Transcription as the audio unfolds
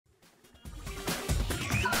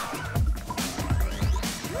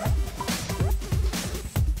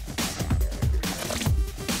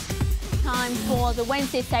time for the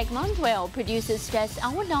Wednesday segment where our producers test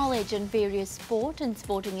our knowledge on various sport and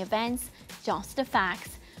sporting events. Just the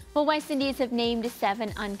facts. Well, West Indies have named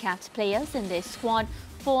 7 uncapped players in their squad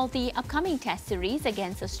for the upcoming Test series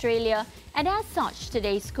against Australia, and as such,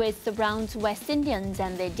 today's quiz surrounds West Indians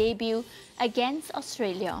and their debut against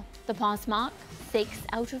Australia. The pass mark, 6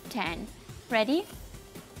 out of 10. Ready?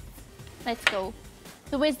 Let's go.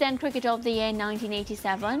 The Wisden Cricketer of the Year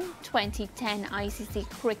 1987, 2010 ICC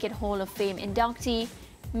Cricket Hall of Fame inductee,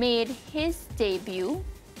 made his debut.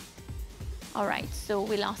 All right, so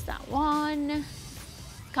we lost that one.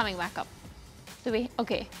 Coming back up.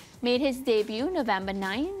 Okay. Made his debut November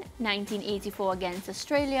 9, 1984 against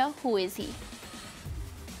Australia. Who is he?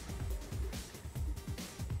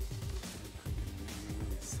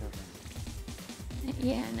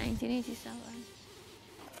 Yeah, 1987.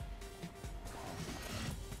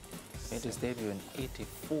 Made his debut in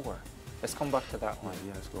 84. Let's come back to that one.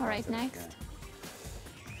 Yeah, let's go All right, next.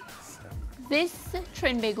 Yeah. This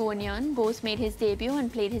Trinbagonian both made his debut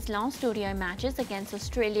and played his last ODI matches against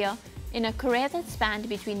Australia in a career that spanned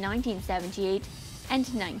between 1978 and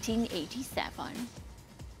 1987.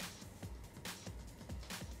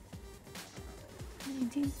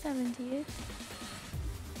 1978.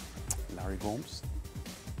 Larry Gomes.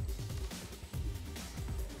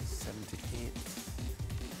 78,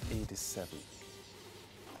 87.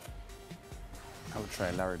 I would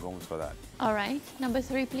try Larry Gomes for that. All right, number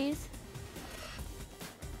 3, please.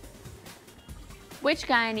 Which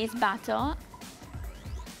Guyanese batter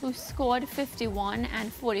who scored 51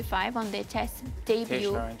 and 45 on their Test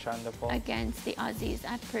debut against the Aussies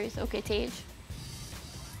at Perth? Okay, Tej.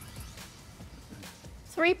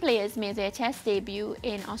 3 players made their Test debut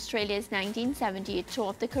in Australia's 1978 Tour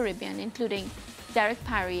of the Caribbean, including Derek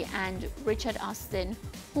Parry and Richard Austin.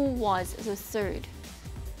 Who was the third?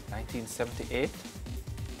 1978.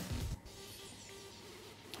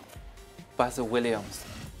 Basil Williams.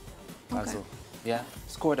 Basil. Okay. Yeah,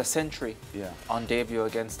 scored a century on debut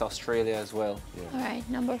against Australia as well. Yeah. All right,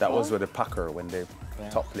 number 4. That was with the Packer when they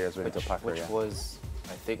top players went to Packer. Which was,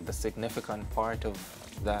 I think, the significant part of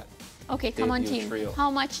that. Okay, come on, team. Trio. How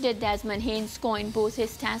much did Desmond Haynes score in both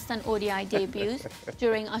his Test and ODI debuts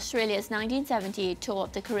during Australia's 1978 Tour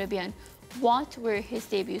of the Caribbean? What were his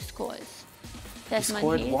debut scores? Desmond He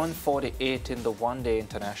scored Haynes 148 in the one-day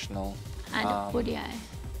international. and ODI.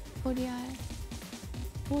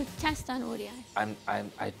 Test and ODI.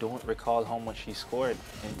 I don't recall how much he scored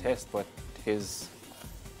in Test, but his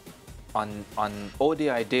on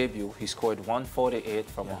ODI debut he scored 148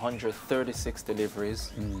 from 136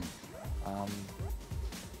 deliveries.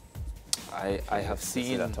 I have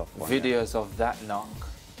seen videos of that knock.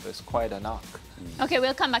 It's quite a knock. Okay,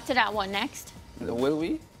 we'll come back to that one next. Will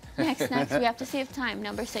we? Next. We have to save time.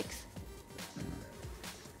 Number 6.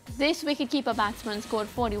 This wicketkeeper batsman scored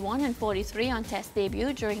 41 and 43 on Test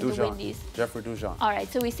debut during the Windies. Jeffrey Dujon. All right,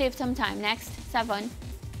 so we saved some time. Next, 7.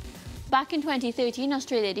 Back in 2013,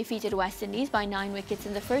 Australia defeated West Indies by 9 wickets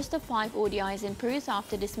in the first of 5 ODIs in Perth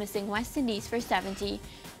after dismissing West Indies for 70.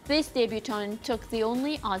 This debutant took the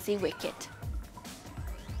only Aussie wicket.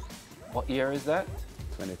 What year is that?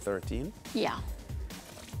 2013. Yeah.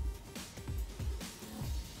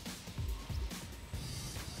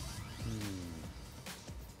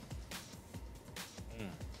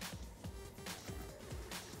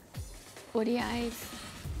 ODIs.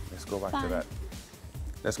 Let's go back 5. to that.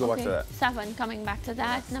 Let's go back to that. 7, coming back to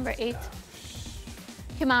that. Number 8.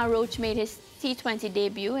 Kemar Roach made his T20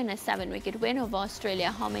 debut in a 7-wicket win over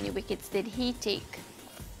Australia. How many wickets did he take?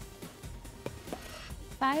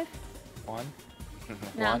 5? 1?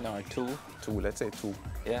 No. 1 or 2? 2, let's say 2.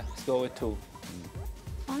 Yeah, let's go with 2.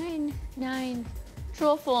 Fine. 9. True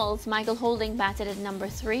or false, Michael Holding batted at number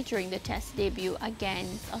 3 during the Test debut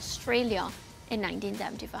against Australia in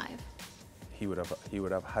 1975. He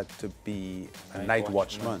would have had to be a night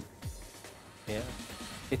watchman. Yeah.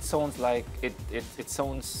 It sounds like it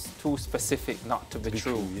sounds too specific not to be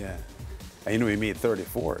true. Yeah. And you know, he made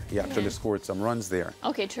 34. He actually scored some runs there.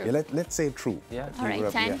 Okay, true. Yeah, let's say true. Yeah. All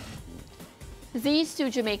right, 10. These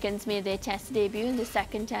 2 Jamaicans made their Test debut in the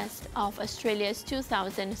second Test of Australia's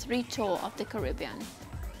 2003 Tour of the Caribbean.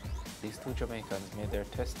 These 2 Jamaicans made their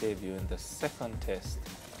Test debut in the second Test.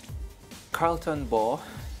 Carlton Baugh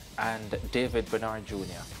and David Bernard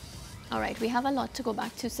Jr. All right, we have a lot to go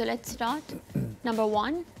back to, so let's start. Number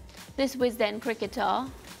 1, this Wisden Cricketer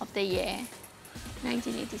of the Year,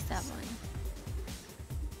 1987,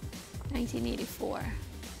 1984.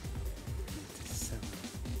 87.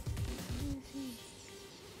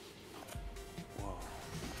 Wow.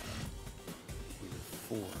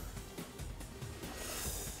 84.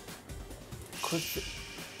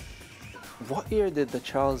 What year did the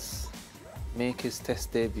Charles make his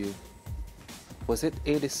test debut? Was it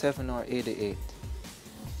 87 or 88?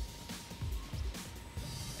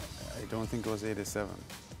 I don't think it was 87.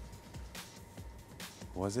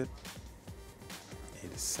 Was it?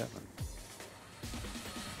 87.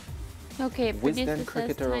 Okay, Wisden producer says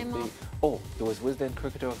Cricketer of time the... up. Oh, it was Wisden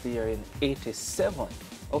Cricketer of the Year in 87.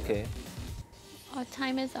 Okay. Our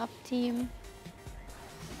time is up, team.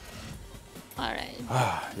 All right.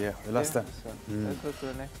 Ah, yeah, we lost that. So let's go to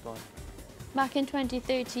the next one. Back in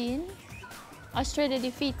 2013, Australia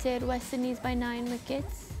defeated West Indies by 9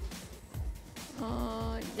 wickets.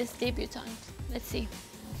 This debutant, let's see.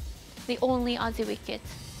 The only Aussie wicket.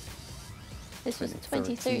 This was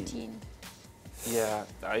 2013. Yeah,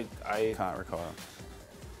 I Can't recall.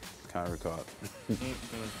 Can't recall.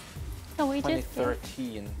 So we just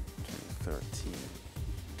 2013. 2013.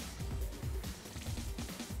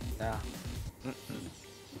 Nah.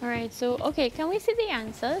 All right. So okay, can we see the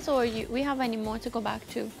answers, or we have any more to go back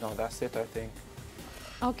to? No, that's it, I think.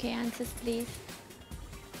 Okay, answers please.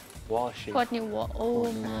 Walshy. Courtney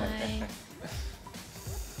oh my.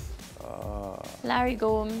 Larry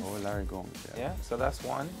Gomes. Oh, Larry Gomes. Yeah. Yeah, so that's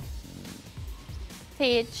one.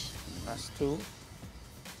 Tage. That's two.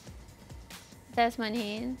 Desmond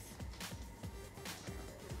Haynes.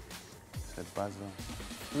 Said Basil.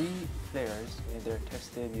 3 players made their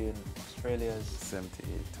test debut in Australia's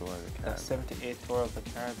 78 tour of the Caribbean. 78 Tour of the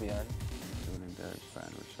Caribbean. Including Derek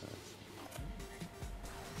Van Richards.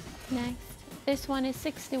 Next. This one is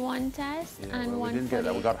 61 test Yeah, and well, we didn't get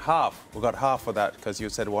that. 148. We got half. We got half for that because you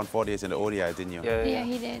said 148 in the ODI, didn't you? Yeah,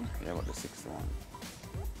 he did. Yeah, what the 61.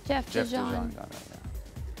 Jeff Jeff DeJohn. DeJohn got that, yeah.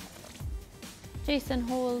 Jason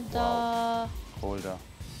Holder. Wow. Holder.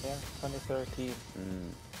 Yeah, 2013.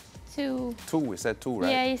 2. 2, we said 2,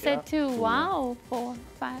 right? Yeah, you said Yeah. 2. Wow. 4,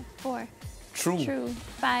 5, 4. True. True.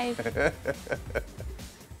 5.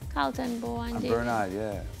 Carlton Bowen. And Bernard,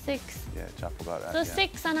 yeah. 6. Yeah, Chap forgot that. So yeah.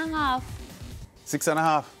 6.5.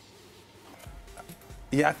 6.5.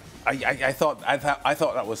 Yeah, I thought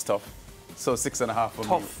that was tough. So 6.5 for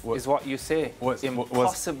Tough me. is what you say.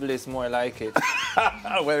 Impossible is more like it.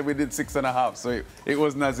 Well, we did 6.5, so it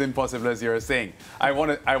wasn't as impossible as you're saying. I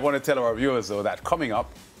want to tell our viewers though that coming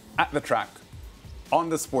up at the track on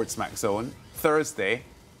the SportsMax Zone Thursday,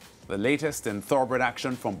 the latest in thoroughbred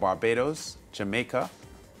action from Barbados, Jamaica,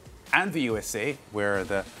 and the USA, where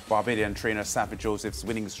the Barbadian trainer Savage Joseph's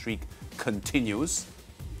winning streak continues,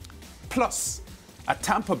 plus a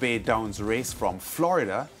Tampa Bay Downs race from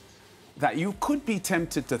Florida that you could be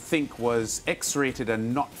tempted to think was X-rated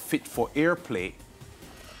and not fit for airplay.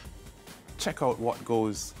 Check out what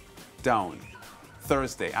goes down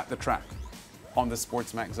Thursday at the track on the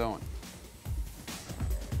SportsMax Zone.